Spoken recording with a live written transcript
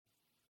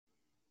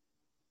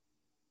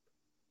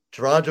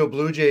Toronto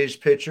Blue Jays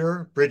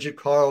pitcher Bridget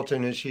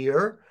Carleton is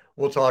here.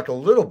 We'll talk a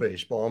little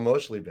baseball,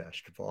 mostly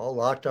basketball.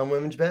 Locked on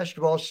Women's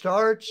Basketball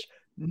starts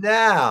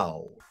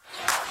now.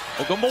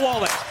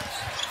 Ogunbowale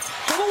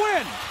for the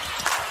win.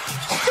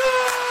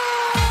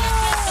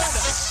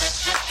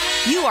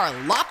 You are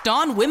Locked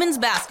On Women's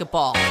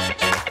Basketball,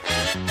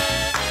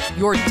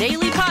 your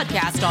daily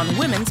podcast on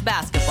women's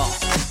basketball.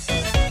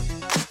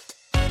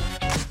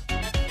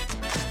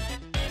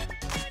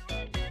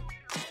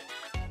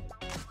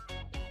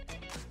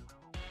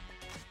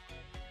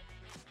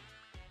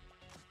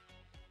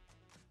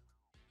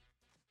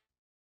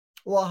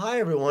 Well, hi,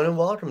 everyone, and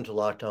welcome to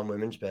Locked On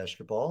Women's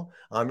Basketball.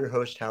 I'm your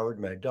host, Howard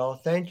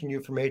Megdal, thanking you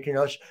for making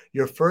us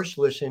your first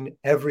listen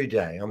every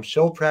day. I'm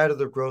so proud of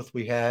the growth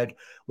we had.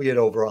 We had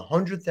over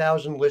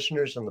 100,000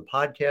 listeners on the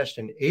podcast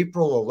in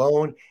April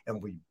alone,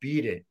 and we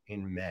beat it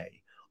in May.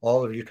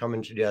 All of you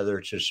coming together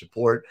to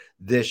support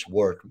this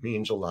work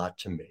means a lot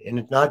to me. And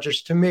it's not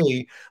just to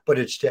me, but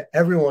it's to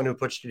everyone who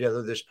puts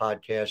together this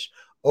podcast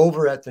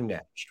over at the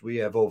Next. We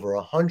have over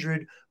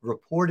 100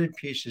 reported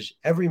pieces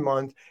every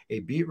month, a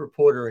beat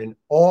reporter in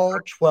all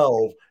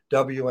 12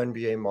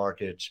 WNBA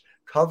markets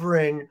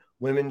covering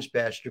women's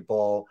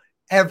basketball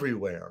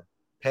everywhere,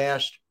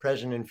 past,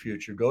 present, and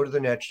future. Go to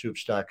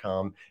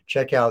thenexthoops.com.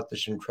 Check out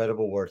this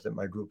incredible work that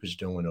my group is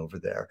doing over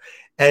there.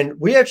 And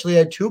we actually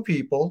had two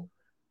people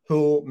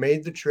who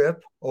made the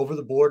trip over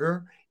the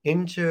border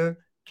into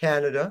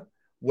Canada,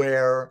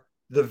 where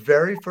the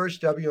very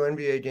first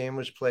WNBA game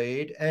was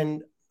played.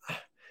 And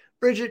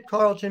Bridget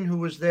Carleton, who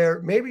was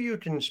there, maybe you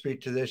can speak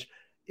to this.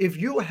 If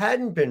you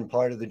hadn't been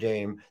part of the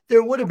game,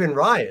 there would have been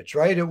riots,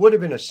 right? It would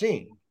have been a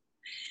scene.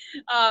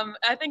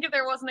 I think if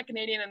there wasn't a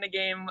Canadian in the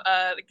game,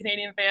 the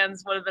Canadian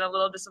fans would have been a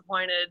little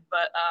disappointed,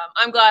 but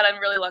I'm glad. I'm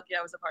really lucky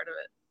I was a part of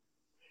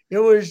it. It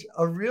was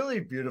a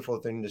really beautiful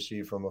thing to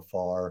see from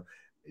afar,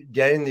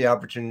 getting the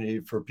opportunity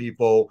for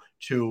people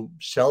to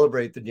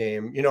celebrate the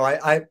game. You know,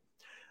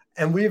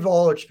 and we've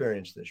all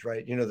experienced this,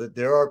 right? You know, that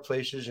there are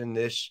places in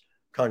this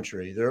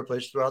country, there are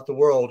places throughout the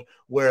world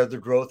where the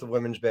growth of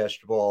women's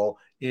basketball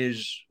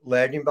is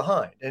lagging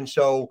behind. And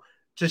so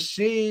to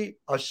see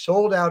a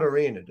sold out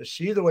arena, to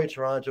see the way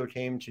Toronto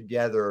came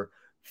together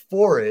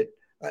for it,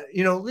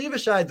 leave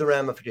aside the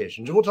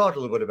ramifications. We'll talk a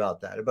little bit about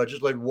that, about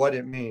just like what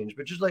it means,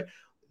 but just like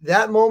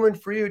that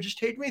moment for you, just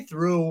take me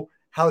through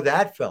how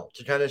that felt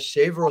to kind of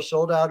savor a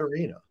sold out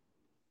arena.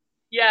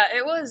 Yeah,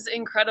 it was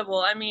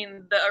incredible. I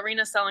mean, the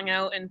arena selling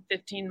out in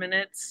 15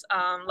 minutes.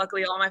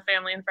 Luckily, all my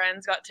family and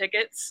friends got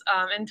tickets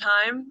in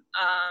time.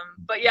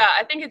 But yeah,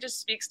 I think it just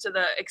speaks to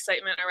the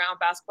excitement around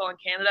basketball in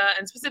Canada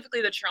and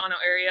specifically the Toronto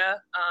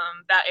area.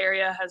 That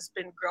area has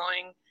been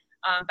growing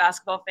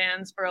basketball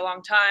fans for a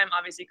long time.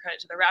 Obviously, credit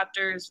to the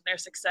Raptors and their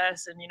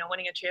success and,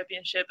 winning a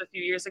championship a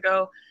few years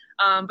ago.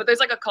 But there's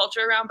like a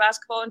culture around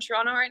basketball in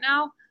Toronto right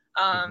now.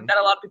 That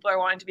a lot of people are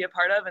wanting to be a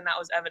part of, and that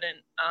was evident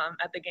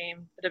at the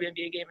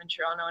WNBA game in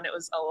Toronto, and it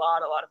was a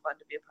lot of fun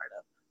to be a part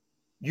of.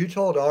 You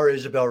told our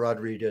Isabel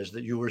Rodriguez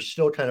that you were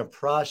still kind of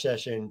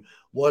processing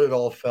what it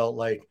all felt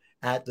like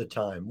at the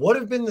time. What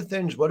have been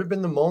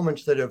the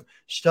moments that have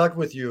stuck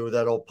with you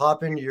that'll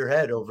pop into your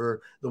head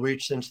over the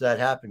week since that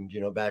happened,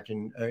 back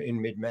in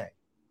mid-May?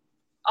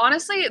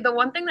 Honestly, the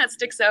one thing that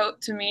sticks out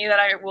to me that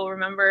I will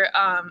remember,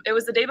 it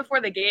was the day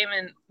before the game,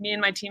 and me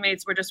and my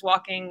teammates were just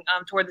walking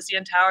toward the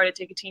CN Tower to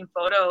take a team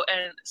photo.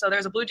 And so there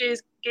was a Blue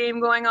Jays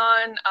game going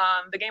on.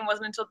 Our game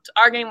wasn't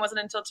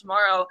until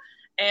tomorrow,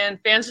 and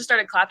fans just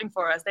started clapping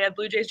for us. They had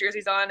Blue Jays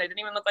jerseys on. They didn't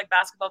even look like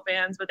basketball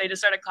fans, but they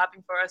just started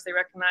clapping for us. They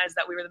recognized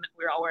that we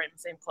were all wearing the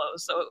same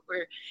clothes, so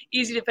we're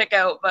easy to pick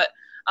out. But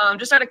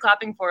just started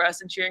clapping for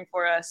us and cheering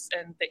for us,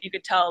 and that you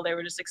could tell they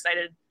were just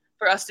excited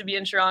for us to be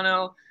in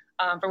Toronto.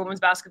 For women's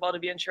basketball to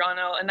be in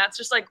Toronto. And that's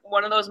just like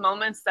one of those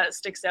moments that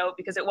sticks out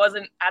because it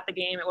wasn't at the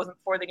game. It wasn't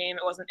for the game.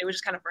 It was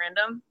just kind of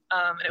random.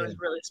 And it was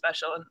really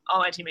special. And all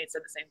my teammates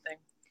said the same thing.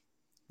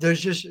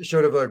 There's just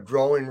sort of a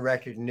growing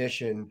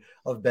recognition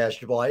of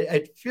basketball.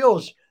 It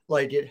feels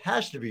like it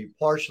has to be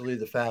partially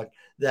the fact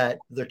that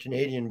the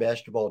Canadian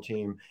basketball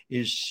team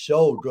is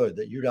so good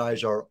that you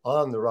guys are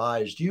on the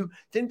rise. Do you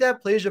think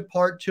that plays a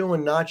part too?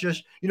 And not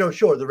just,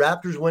 sure, the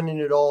Raptors winning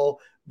it all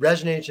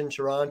resonates in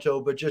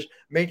Toronto, but just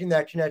making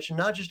that connection,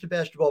 not just to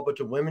basketball, but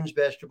to women's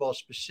basketball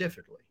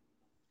specifically.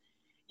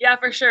 Yeah,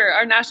 for sure.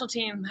 Our national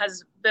team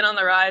has been on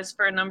the rise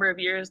for a number of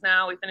years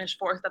now. We finished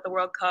 4th at the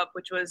World Cup,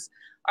 which was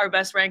our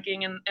best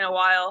ranking in a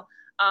while.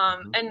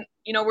 And,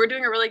 we're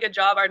doing a really good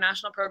job, our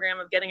national program,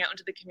 of getting out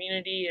into the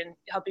community and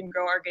helping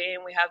grow our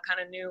game. We have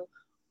kind of new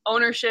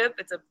ownership.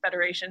 It's a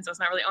federation, so it's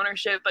not really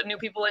ownership, but new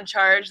people in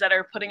charge that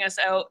are putting us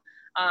out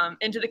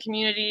into the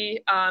community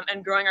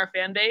and growing our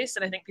fan base.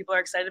 And I think people are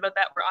excited about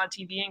that. We're on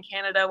TV in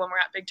Canada when we're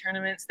at big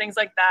tournaments, things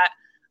like that.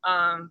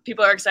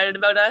 People are excited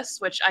about us,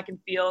 which I can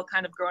feel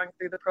kind of growing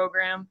through the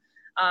program.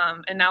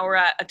 And now we're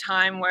at a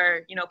time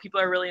where,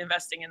 people are really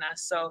investing in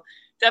us. So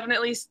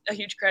definitely a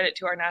huge credit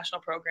to our national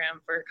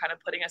program for kind of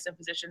putting us in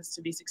positions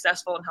to be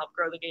successful and help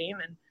grow the game.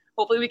 And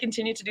hopefully we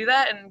continue to do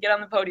that and get on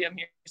the podium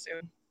here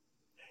soon.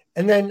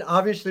 And then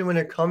obviously when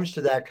it comes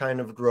to that kind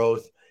of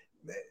growth,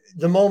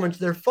 the moments,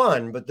 they're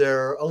fun, but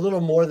they're a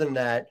little more than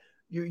that.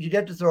 You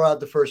get to throw out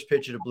the first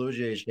pitch at a Blue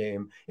Jays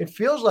game. It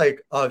feels like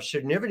a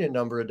significant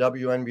number of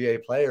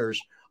WNBA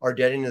players are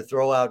getting to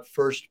throw out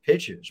first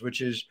pitches,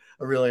 which is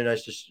a really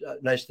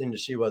nice thing to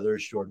see, whether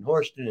it's Jordan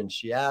Horston in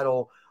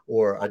Seattle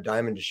or a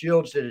Diamond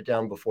DeShields did it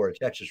down before a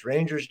Texas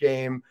Rangers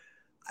game.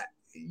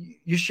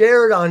 You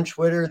shared on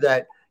Twitter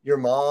that your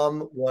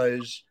mom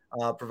was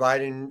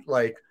providing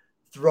like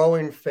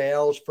throwing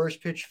fails,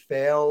 first pitch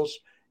fails.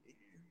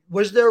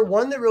 Was there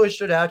one that really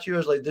stood out to you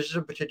as like, this is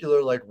a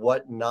particular, like,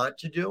 what not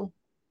to do?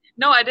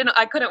 No, I didn't.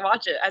 I couldn't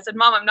watch it. I said,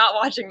 Mom, I'm not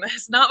watching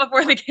this. Not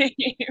before the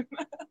game.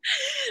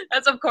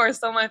 That's, of course,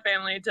 so my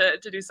family to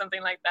do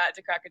something like that,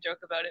 to crack a joke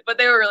about it. But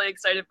they were really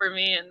excited for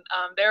me, and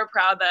they were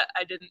proud that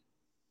I didn't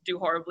do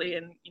horribly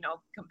and,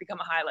 become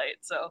a highlight.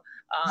 So,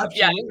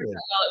 yeah, it was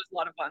a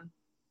lot of fun.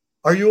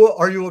 Are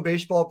you a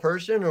baseball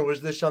person, or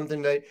was this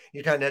something that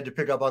you kind of had to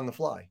pick up on the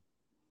fly?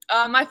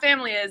 My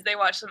family is. They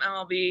watch some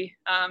MLB.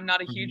 I'm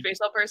not a huge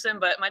baseball person,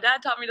 but my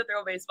dad taught me to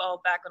throw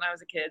baseball back when I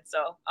was a kid.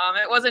 So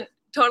it wasn't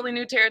totally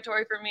new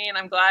territory for me, and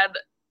I'm glad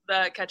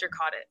the catcher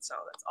caught it. So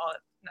that's all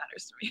that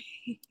matters to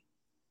me.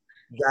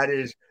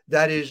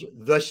 That is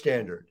the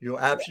standard.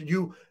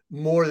 You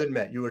more than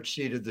met. You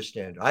exceeded the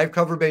standard. I've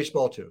covered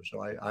baseball too,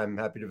 so I'm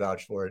happy to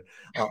vouch for it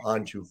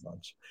on two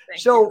fronts.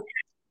 So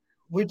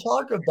we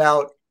talk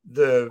about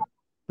the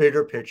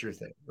bigger picture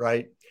thing,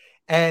 right?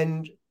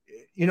 And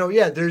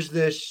there's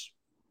this.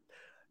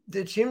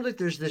 It seems like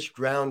there's this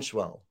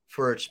groundswell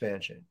for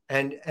expansion,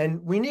 and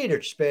we need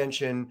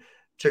expansion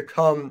to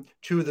come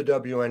to the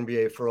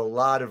WNBA for a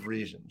lot of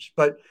reasons.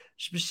 But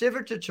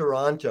specific to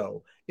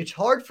Toronto, it's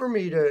hard for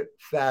me to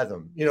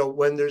fathom,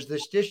 when there's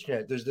this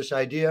disconnect, there's this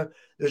idea,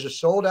 there's a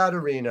sold out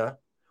arena.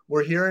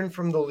 We're hearing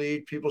from the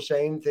league, people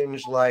saying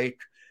things like,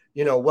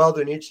 well,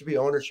 there needs to be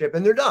ownership,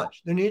 and there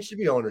does. There needs to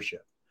be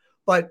ownership.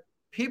 But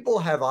people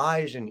have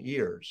eyes and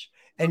ears,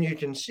 and you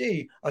can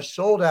see a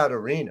sold out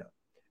arena,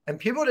 and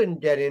people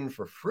didn't get in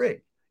for free.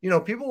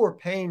 People were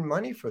paying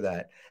money for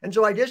that. And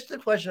so I guess the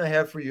question I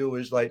have for you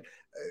is like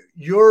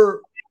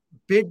your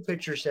big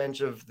picture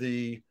sense of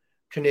the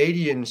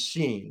Canadian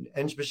scene,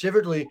 and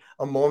specifically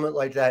a moment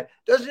like that.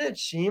 Doesn't it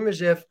seem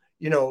as if,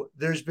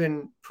 there's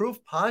been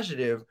proof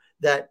positive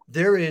that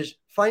there is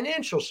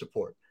financial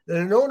support, that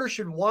an owner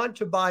should want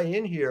to buy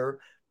in here,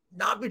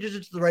 not because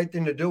it's the right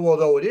thing to do,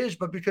 although it is,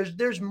 but because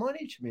there's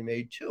money to be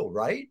made too,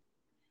 right?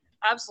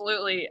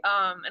 Absolutely.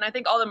 And I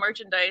think all the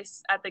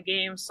merchandise at the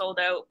game sold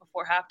out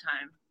before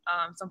halftime.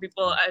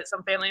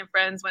 Some family and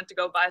friends went to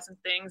go buy some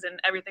things, and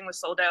everything was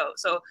sold out.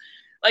 So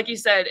like you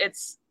said,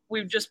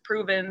 we've just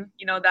proven,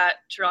 that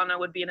Toronto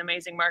would be an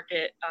amazing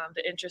market.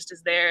 The interest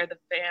is there. The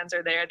fans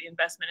are there. The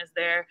investment is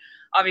there.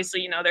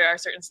 Obviously, there are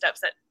certain steps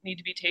that need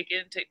to be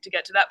taken to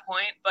get to that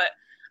point. But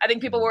I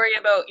think people worry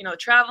about,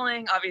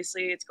 traveling.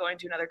 Obviously, it's going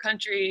to another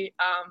country.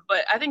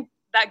 But I think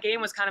that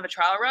game was kind of a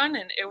trial run,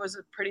 and it was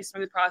a pretty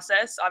smooth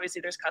process.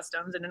 Obviously, there's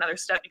customs and another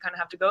step you kind of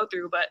have to go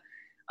through. But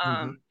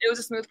it was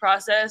a smooth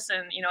process,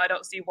 and I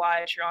don't see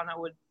why Toronto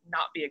would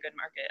not be a good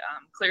market.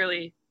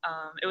 Clearly,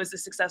 it was a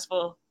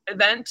successful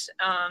event,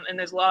 and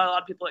there's a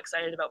lot of people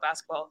excited about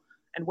basketball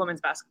and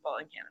women's basketball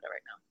in Canada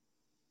right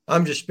now.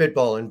 I'm just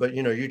spitballing, but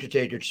you could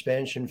take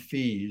expansion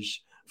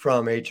fees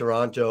from a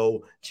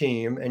Toronto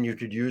team, and you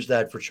could use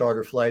that for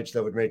charter flights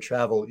that would make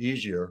travel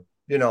easier.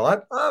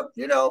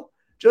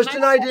 Just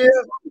an idea.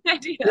 Yeah,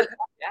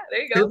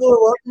 there you go. People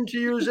are welcome to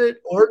use it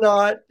or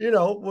not.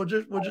 We'll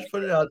just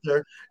put it out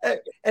there.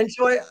 And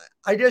so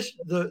I guess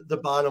the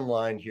bottom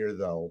line here,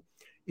 though,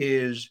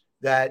 is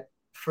that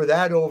for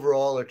that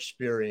overall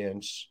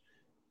experience,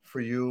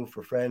 for you,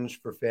 for friends,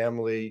 for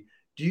family,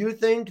 do you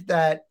think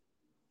that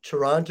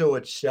Toronto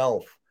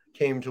itself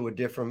came to a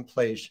different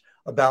place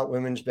about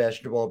women's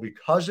basketball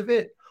because of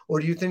it?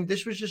 Or do you think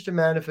this was just a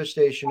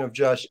manifestation of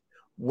just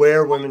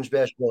where women's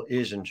basketball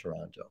is in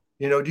Toronto?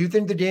 Do you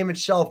think the game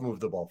itself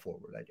moved the ball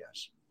forward, I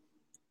guess?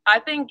 I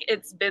think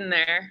it's been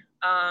there.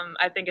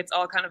 I think it's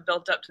all kind of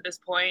built up to this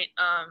point.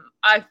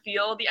 I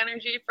feel the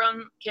energy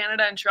from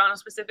Canada and Toronto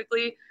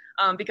specifically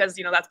because,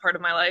 that's part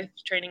of my life,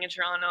 training in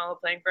Toronto,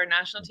 playing for a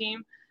national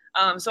team.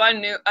 So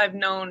I've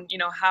known,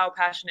 how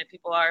passionate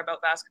people are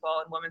about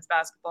basketball and women's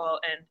basketball,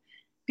 and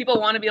people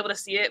want to be able to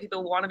see it.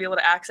 People want to be able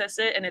to access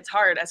it. And it's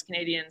hard as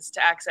Canadians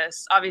to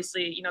access.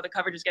 Obviously, the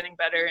coverage is getting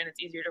better and it's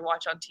easier to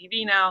watch on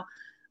TV now.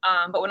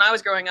 But when I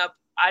was growing up,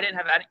 I didn't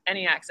have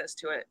any access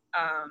to it.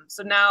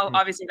 So now,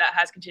 obviously, that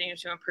has continued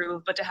to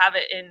improve. But to have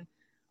it in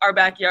our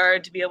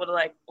backyard, to be able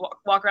to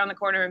walk around the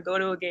corner and go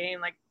to a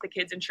game like the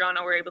kids in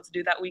Toronto were able to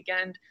do that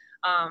weekend,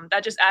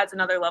 that just adds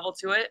another level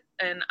to it.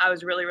 And I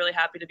was really, really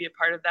happy to be a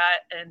part of that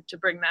and to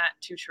bring that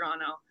to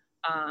Toronto.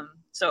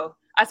 So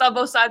I saw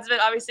both sides of it.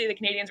 Obviously, the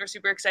Canadians were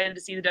super excited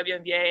to see the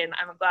WNBA, and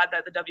I'm glad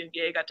that the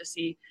WNBA got to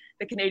see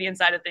the Canadian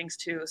side of things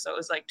too. So it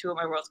was like two of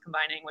my worlds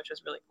combining, which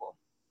was really cool.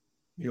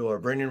 You are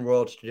bringing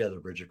worlds together,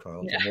 Bridget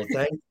Carleton.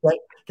 Yeah. Well,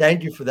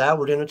 thank you for that.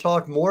 We're going to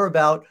talk more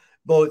about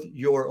both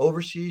your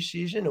overseas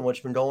season and what's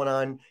been going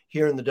on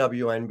here in the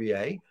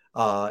WNBA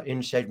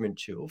in segment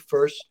 2.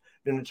 First,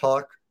 we're going to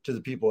talk to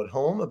the people at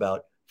home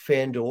about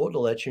FanDuel to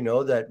let you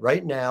know that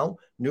right now,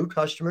 new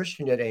customers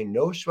can get a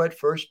no sweat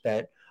first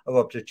bet of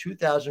up to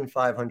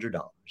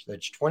 $2,500.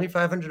 That's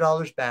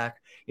 $2,500 back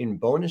in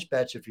bonus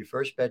bets if your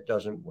first bet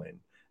doesn't win.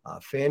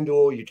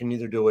 FanDuel, you can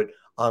either do it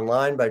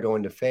online by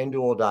going to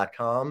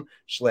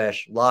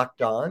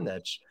fanduel.com/lockedon.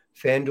 That's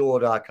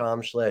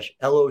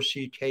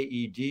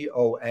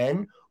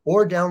fanduel.com/LOCKEDON,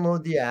 or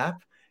download the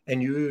app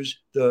and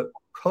use the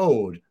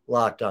code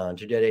locked on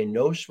to get a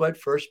no sweat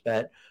first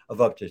bet of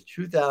up to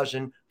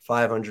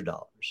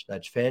 $2,500.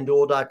 That's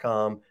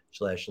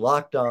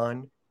fanduel.com/locked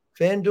on.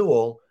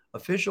 FanDuel,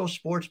 official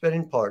sports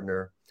betting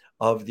partner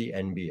of the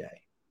NBA.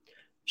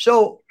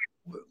 So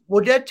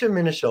we'll get to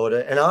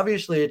Minnesota, and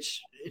obviously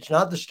it's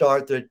not the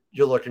start that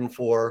you're looking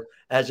for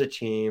as a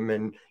team.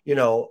 And,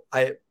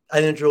 I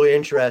think it's really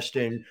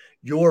interesting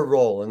your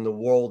role in the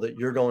role that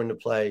you're going to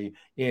play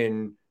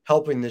in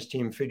helping this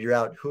team figure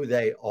out who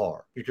they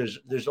are, because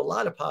there's a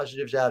lot of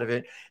positives out of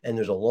it and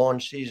there's a long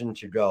season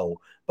to go.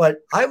 But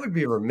I would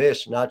be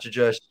remiss not to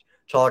just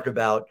talk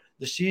about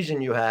the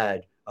season you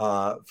had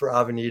for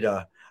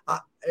Avenida. I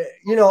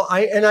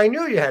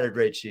knew you had a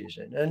great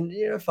season,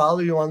 and follow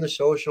you on the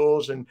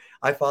socials, and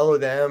I follow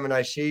them, and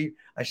I see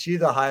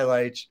the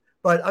highlights.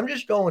 But I'm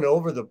just going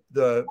over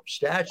the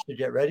stats to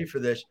get ready for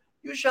this.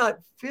 You shot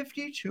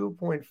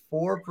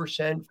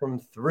 52.4% from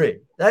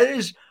three. That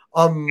is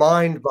a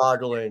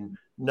mind-boggling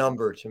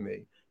number to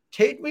me.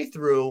 Take me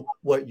through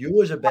what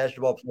you as a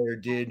basketball player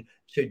did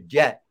to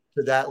get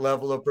to that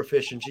level of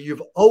proficiency.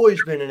 You've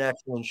always been an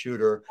excellent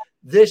shooter.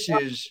 This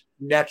is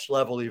next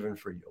level even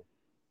for you.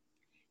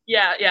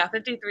 Yeah,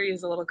 53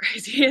 is a little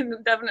crazy and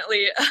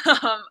definitely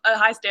a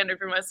high standard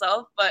for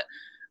myself. But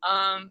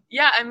I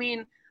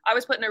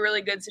was put in a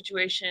really good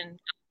situation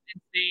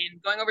in Spain.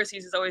 Going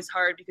overseas is always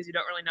hard because you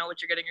don't really know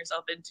what you're getting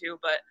yourself into.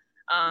 But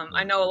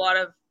I know a lot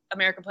of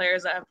American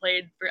players that have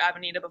played for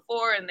Avenida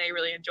before, and they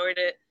really enjoyed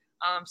it.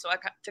 So I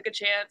took a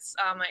chance.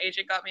 My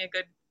agent got me a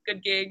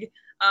good gig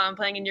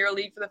playing in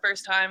EuroLeague for the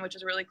first time, which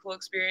is a really cool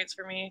experience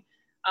for me.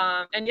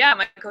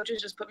 My coaches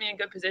just put me in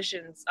good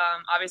positions.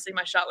 Obviously,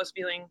 my shot was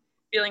feeling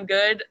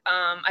good.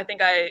 I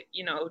think I,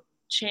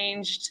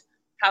 changed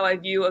how I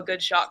view a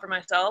good shot for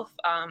myself.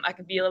 I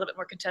can be a little bit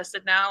more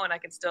contested now, and I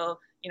can still,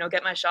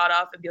 get my shot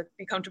off and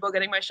be comfortable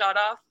getting my shot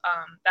off.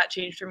 That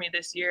changed for me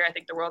this year. I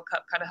think the World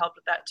Cup kind of helped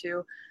with that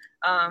too.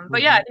 I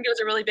think it was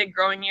a really big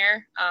growing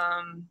year.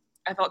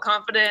 I felt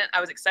confident.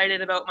 I was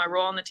excited about my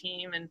role on the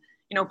team and,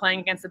 playing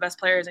against the best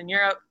players in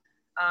Europe.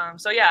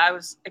 I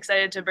was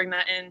excited to bring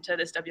that into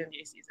this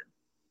WNBA season.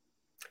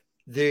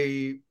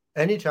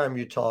 Anytime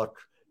you talk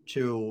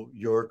to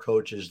your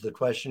coaches, the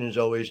question is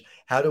always,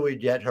 how do we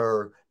get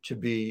her to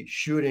be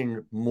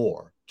shooting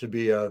more, to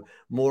be a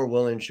more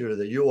willing shooter,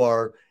 that you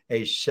are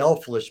a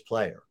selfless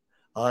player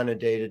on a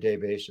day-to-day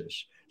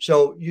basis.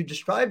 So you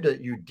described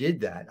that you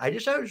did that. I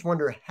just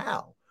wonder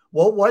how.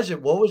 What was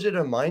it? What was it,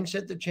 a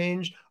mindset that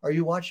changed? Are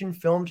you watching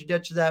film to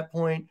get to that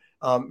point?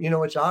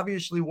 It's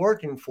obviously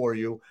working for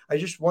you. I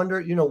just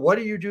wonder, what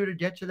do you do to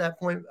get to that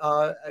point,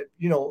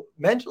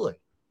 mentally?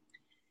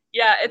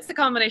 Yeah, it's the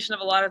combination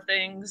of a lot of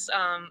things.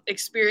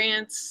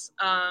 Experience,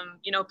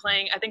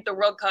 playing. I think the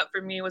World Cup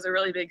for me was a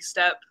really big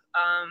step.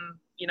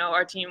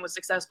 Our team was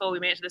successful.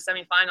 We made it to the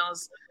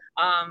semifinals,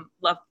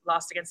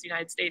 lost against the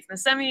United States in the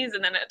semis,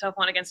 and then a tough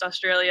one against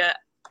Australia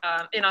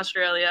in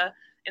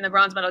the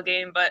bronze medal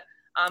game. But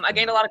I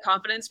gained a lot of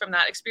confidence from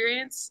that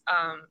experience,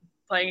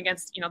 playing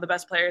against, the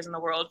best players in the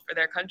world for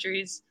their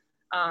countries,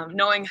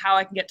 knowing how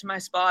I can get to my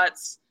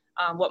spots.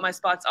 What my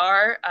spots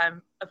are.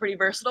 I'm a pretty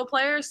versatile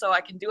player, so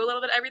I can do a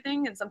little bit of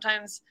everything. And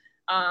sometimes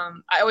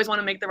I always want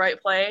to make the right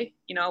play,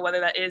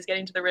 whether that is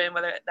getting to the rim,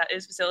 whether that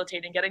is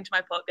facilitating, getting to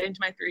my pull-up, getting to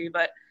my three.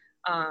 But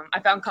I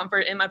found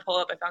comfort in my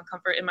pull-up. I found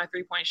comfort in my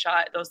three-point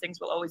shot. Those things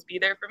will always be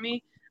there for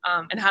me.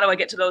 And how do I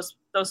get to those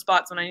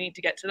spots when I need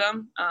to get to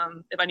them?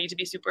 If I need to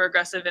be super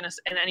aggressive in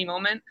any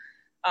moment.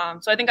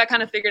 So I think I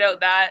kind of figured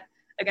out that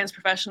against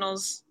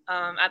professionals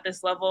at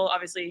this level.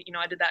 Obviously,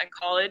 I did that in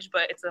college,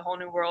 but it's a whole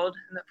new world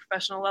in the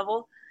professional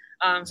level.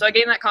 So I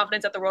gained that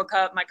confidence at the World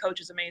Cup. My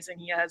coach is amazing.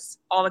 He has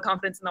all the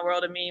confidence in the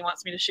world in me. He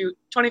wants me to shoot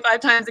 25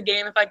 times a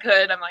game if I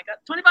could. I'm like,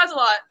 25 is a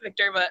lot,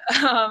 Victor, but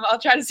I'll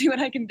try to see what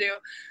I can do.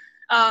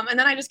 And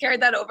then I just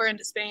carried that over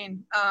into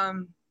Spain.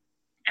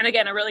 And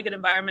again, a really good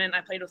environment. I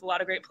played with a lot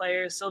of great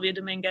players. Sylvia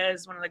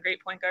Dominguez, one of the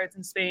great point guards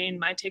in Spain.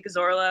 Maite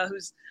Cazorla,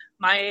 who's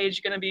my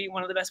age, going to be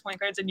one of the best point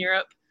guards in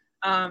Europe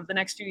the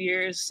next few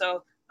years.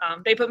 So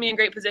they put me in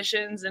great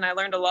positions, and I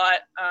learned a lot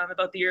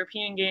about the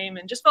European game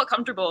and just felt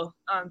comfortable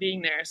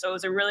being there. So it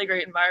was a really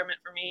great environment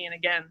for me. And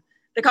again,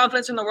 the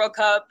confidence from the World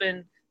Cup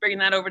and bringing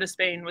that over to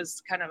Spain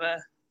was kind of a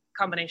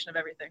combination of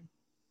everything.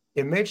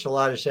 It makes a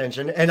lot of sense.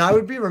 And I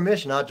would be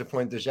remiss not to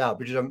point this out,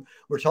 because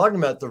we're talking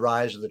about the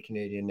rise of the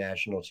Canadian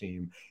national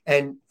team.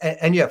 And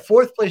yeah,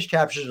 fourth place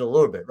captures it a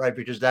little bit, right?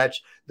 Because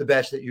that's the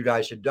best that you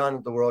guys had done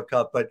at the World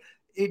Cup. But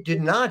it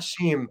did not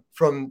seem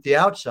from the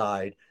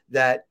outside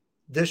that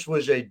this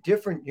was a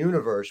different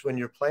universe when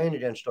you're playing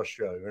against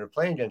Australia, when you're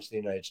playing against the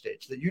United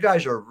States, that you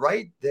guys are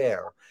right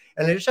there.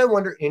 And I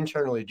wonder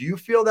internally, do you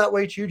feel that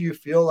way too? Do you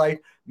feel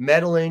like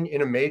medaling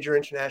in a major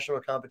international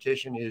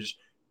competition is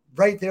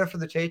right there for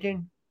the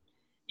taking?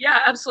 Yeah,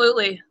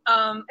 absolutely.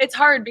 It's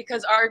hard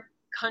because our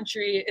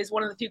country is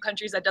one of the few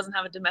countries that doesn't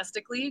have a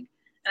domestic league.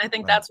 And I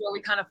think that's where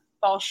we kind of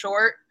fall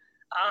short.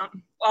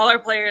 All our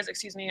players,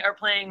 are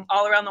playing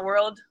all around the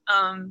world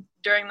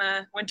during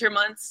the winter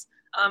months.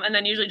 And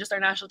then usually just our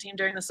national team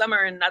during the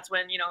summer. And that's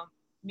when,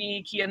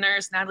 me, Kia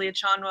Nurse, Natalie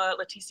Achanwa,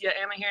 Leticia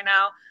Ama here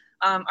now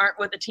aren't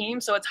with the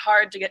team. So it's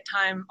hard to get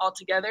time all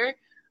together.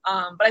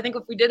 But I think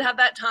if we did have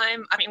that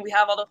time, we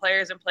have all the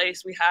players in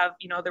place. We have,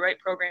 the right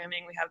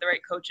programming. We have the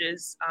right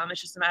coaches.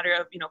 It's just a matter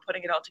of,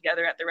 putting it all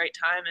together at the right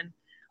time. And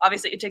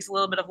obviously it takes a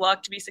little bit of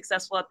luck to be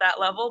successful at that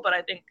level. But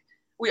I think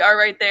we are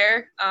right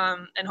there.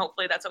 And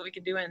hopefully that's what we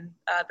can do in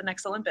the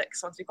next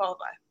Olympics once we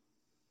qualify.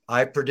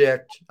 I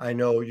predict, I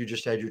know you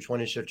just had your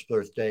 26th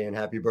birthday, and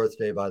happy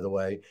birthday, by the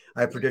way.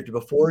 I predicted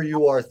before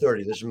you are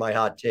 30, this is my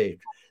hot take,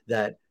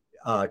 that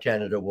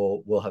Canada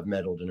will have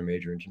medaled in a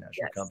major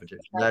international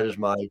competition. That is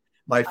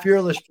my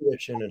fearless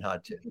prediction and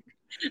hot take.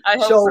 I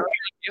hope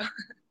so.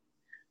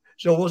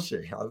 So we'll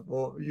see.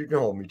 Well, you can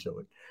hold me to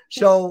it.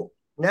 So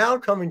now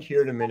coming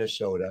here to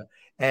Minnesota,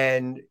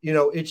 and,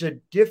 it's a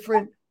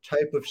different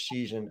type of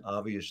season,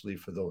 obviously,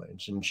 for the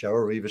Lynx. And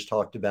Cheryl Reeve has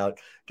talked about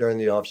during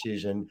the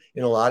offseason,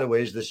 in a lot of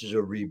ways, this is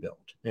a rebuild,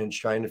 and it's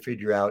trying to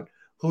figure out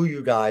who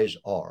you guys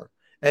are.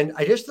 And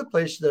I guess the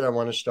place that I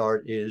want to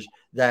start is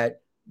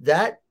that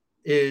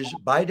is,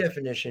 by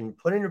definition,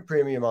 putting a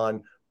premium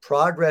on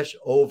progress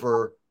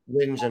over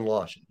wins and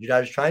losses. You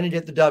guys trying to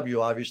get the W,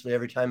 obviously,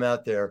 every time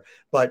out there,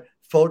 but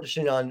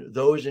focusing on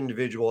those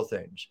individual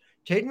things.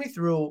 Take me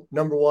through,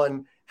 number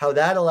one, how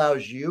that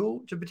allows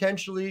you to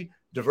potentially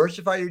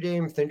diversify your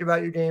game, think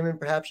about your game in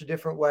perhaps a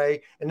different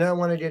way. And then I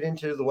want to get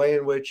into the way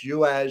in which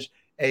you, as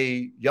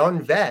a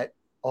young vet,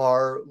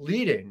 are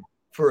leading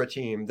for a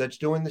team that's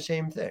doing the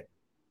same thing.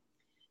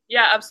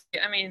 Yeah,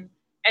 absolutely.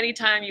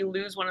 Anytime you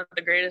lose one of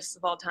the greatest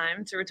of all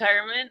time to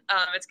retirement,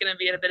 it's going to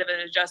be a bit of an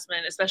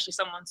adjustment, especially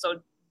someone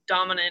so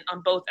dominant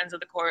on both ends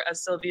of the court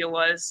as Sylvia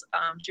was.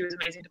 She was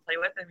amazing to play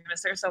with, and we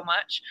miss her so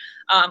much,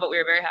 but we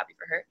were very happy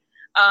for her.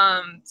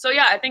 So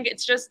yeah, I think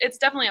it's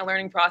definitely a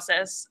learning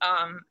process.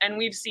 And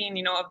we've seen,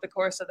 over the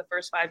course of the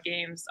first 5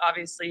 games,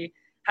 obviously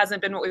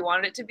hasn't been what we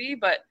wanted it to be,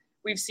 but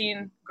we've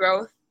seen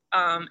growth,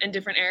 in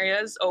different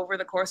areas over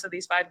the course of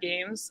these 5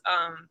 games.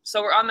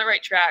 So we're on the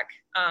right track,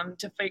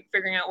 to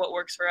figuring out what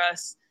works for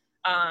us.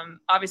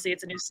 Obviously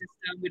it's a new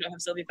system. We don't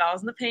have Sylvia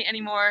fouls in the paint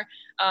anymore,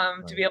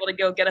 to be able to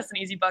go get us an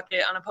easy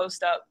bucket on a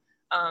post up.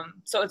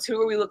 So it's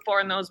who we look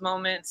for in those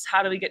moments.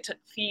 How do we get to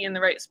Fee in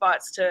the right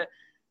spots to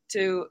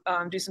do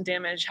some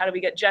damage? How do we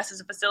get Jess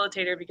as a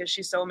facilitator, because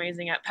she's so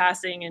amazing at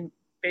passing and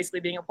basically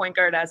being a point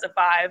guard as a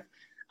 5.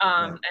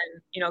 And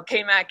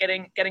K-Mac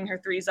getting her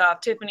threes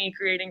off, Tiffany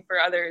creating for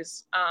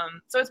others.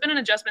 So it's been an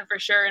adjustment for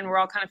sure, and we're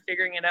all kind of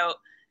figuring it out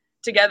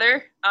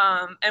together.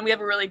 And we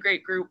have a really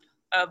great group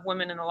of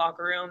women in the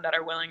locker room that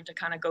are willing to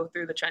kind of go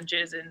through the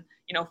trenches and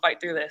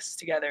fight through this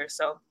together.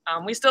 So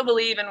we still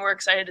believe, and we're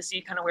excited to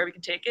see kind of where we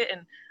can take it.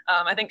 And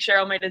I think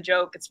Cheryl made a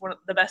joke. It's one of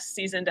the best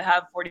season to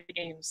have 40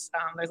 games.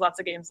 There's lots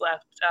of games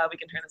left. We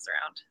can turn this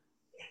around.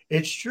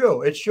 It's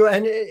true.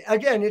 And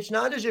again, it's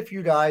not as if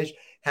you guys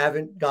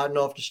haven't gotten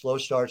off to slow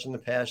starts in the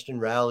past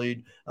and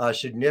rallied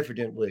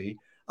significantly.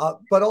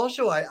 But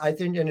also, I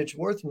think, and it's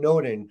worth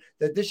noting,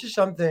 that this is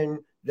something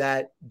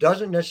that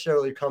doesn't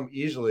necessarily come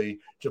easily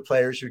to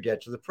players who get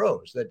to the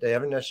pros, that they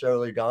haven't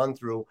necessarily gone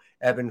through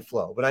ebb and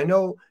flow. But I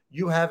know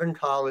you have in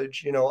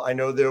college. I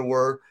know there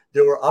were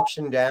ups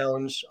and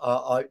downs,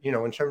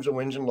 in terms of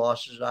wins and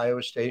losses at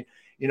Iowa State.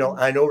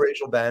 I know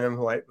Rachel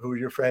Banham, who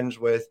you're friends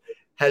with,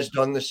 has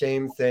done the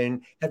same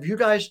thing. Have you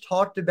guys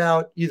talked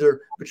about,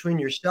 either between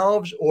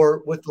yourselves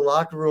or with the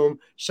locker room,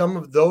 some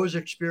of those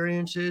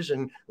experiences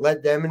and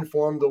let them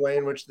inform the way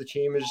in which the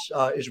team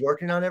is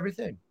working on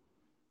everything?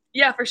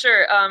 Yeah, for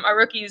sure. Our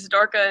rookies,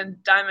 Dorka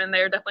and Diamond,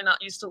 they're definitely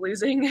not used to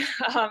losing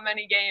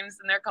many games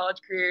in their college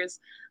careers.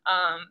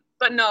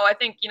 But no, I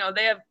think,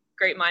 they have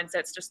great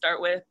mindsets to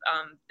start with.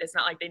 It's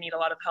not like they need a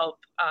lot of help,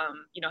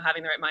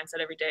 having the right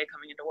mindset every day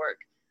coming into work.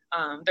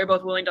 They're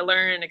both willing to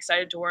learn,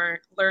 excited to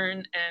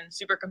learn, and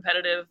super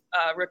competitive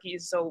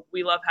rookies. So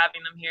we love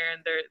having them here,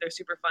 and they're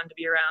super fun to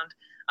be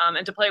around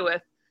and to play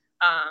with.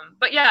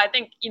 But yeah, I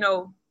think,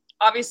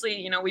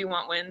 obviously, we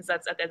want wins.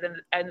 That's at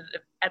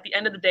the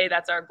end of the day,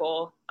 that's our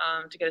goal,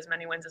 to get as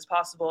many wins as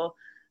possible.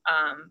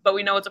 But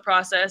we know it's a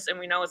process, and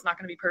we know it's not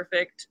going to be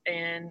perfect,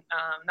 and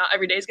not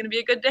every day is going to be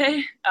a good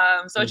day.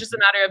 So it's just a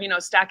matter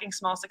of, stacking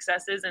small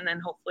successes, and then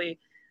hopefully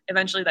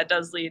eventually that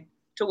does lead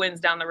to wins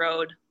down the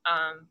road.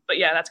 But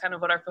yeah, that's kind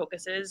of what our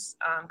focus is,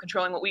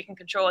 controlling what we can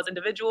control as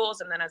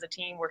individuals, and then as a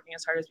team working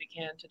as hard as we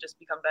can to just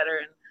become better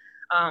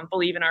and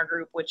believe in our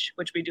group, which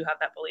we do have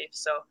that belief.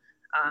 So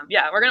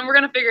yeah, we're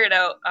gonna figure it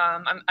out.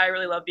 I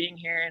really love being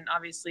here, and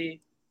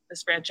obviously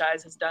this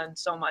franchise has done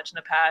so much in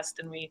the past,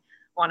 and we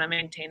want to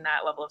maintain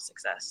that level of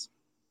success.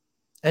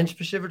 And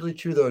specifically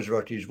to those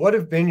rookies, what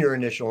have been your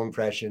initial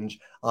impressions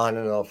on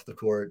and off the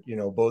court,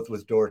 both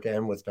with Dork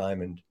and with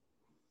Diamond?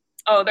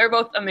 Oh, they're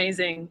both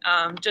amazing.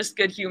 Just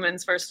good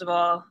humans, first of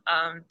all.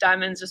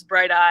 Diamond's just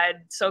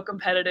bright-eyed, so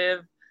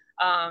competitive,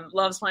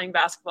 loves playing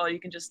basketball. You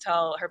can just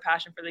tell her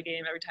passion for the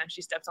game every time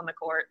she steps on the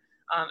court,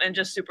 and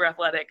just super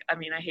athletic. I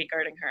mean, I hate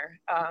guarding her.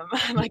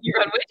 I'm like, you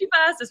run way too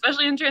fast,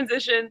 especially in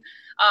transition.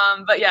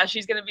 But yeah,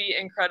 she's going to be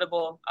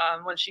incredible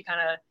once she kind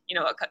of,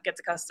 gets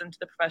accustomed to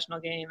the professional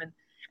game.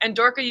 And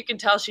Dorka, you can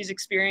tell she's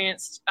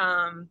experienced.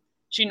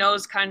 She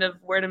knows kind of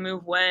where to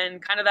move when,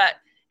 kind of that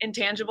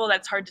intangible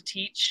that's hard to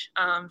teach.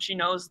 She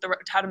knows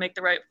how to make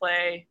the right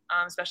play,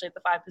 especially at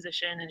the 5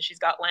 position, and she's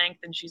got length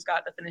and she's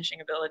got the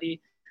finishing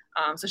ability.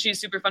 So she's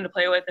super fun to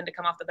play with and to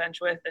come off the bench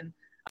with. And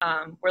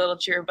we're little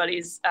cheer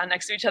buddies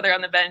next to each other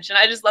on the bench. And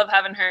I just love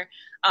having her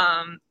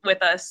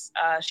with us.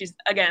 She's,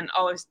 again,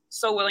 always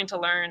so willing to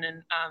learn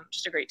and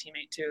just a great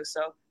teammate too.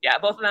 So yeah,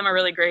 both of them are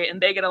really great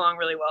and they get along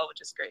really well,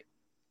 which is great.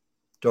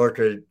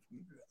 Dorka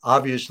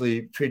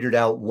obviously figured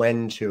out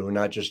when to,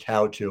 not just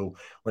how to,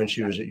 when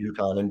she was at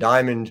UConn. And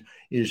Diamond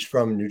is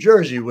from New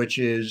Jersey, which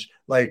is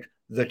like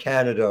the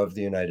Canada of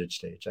the United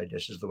States, I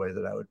guess is the way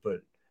that I would put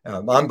it.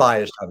 I'm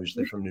biased,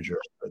 obviously, from New Jersey,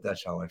 but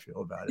that's how I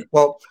feel about it.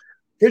 Well,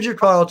 Bridget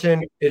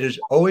Carleton, it is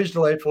always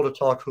delightful to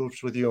talk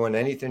hoops with you and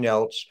anything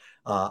else.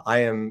 I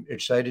am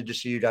excited to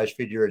see you guys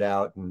figure it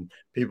out, and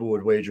people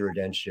would wager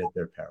against you at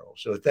their peril.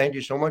 So thank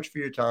you so much for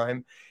your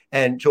time.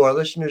 And to our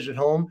listeners at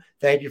home,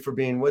 thank you for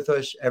being with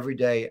us every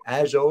day.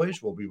 As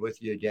always, we'll be with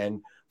you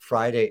again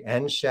Friday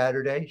and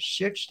Saturday,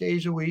 6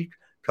 days a week,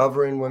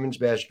 covering women's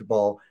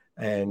basketball.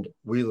 And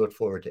we look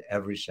forward to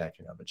every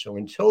second of it. So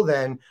until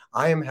then,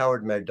 I am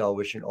Howard Megdal,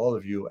 wishing all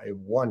of you a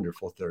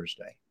wonderful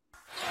Thursday.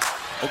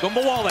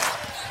 Ogunbowale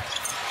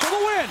for the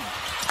win.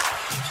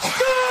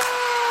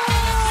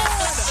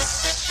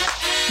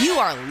 You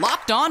are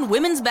Locked On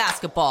Women's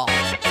Basketball,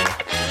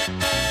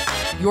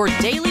 your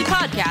daily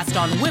podcast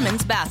on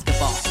women's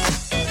basketball.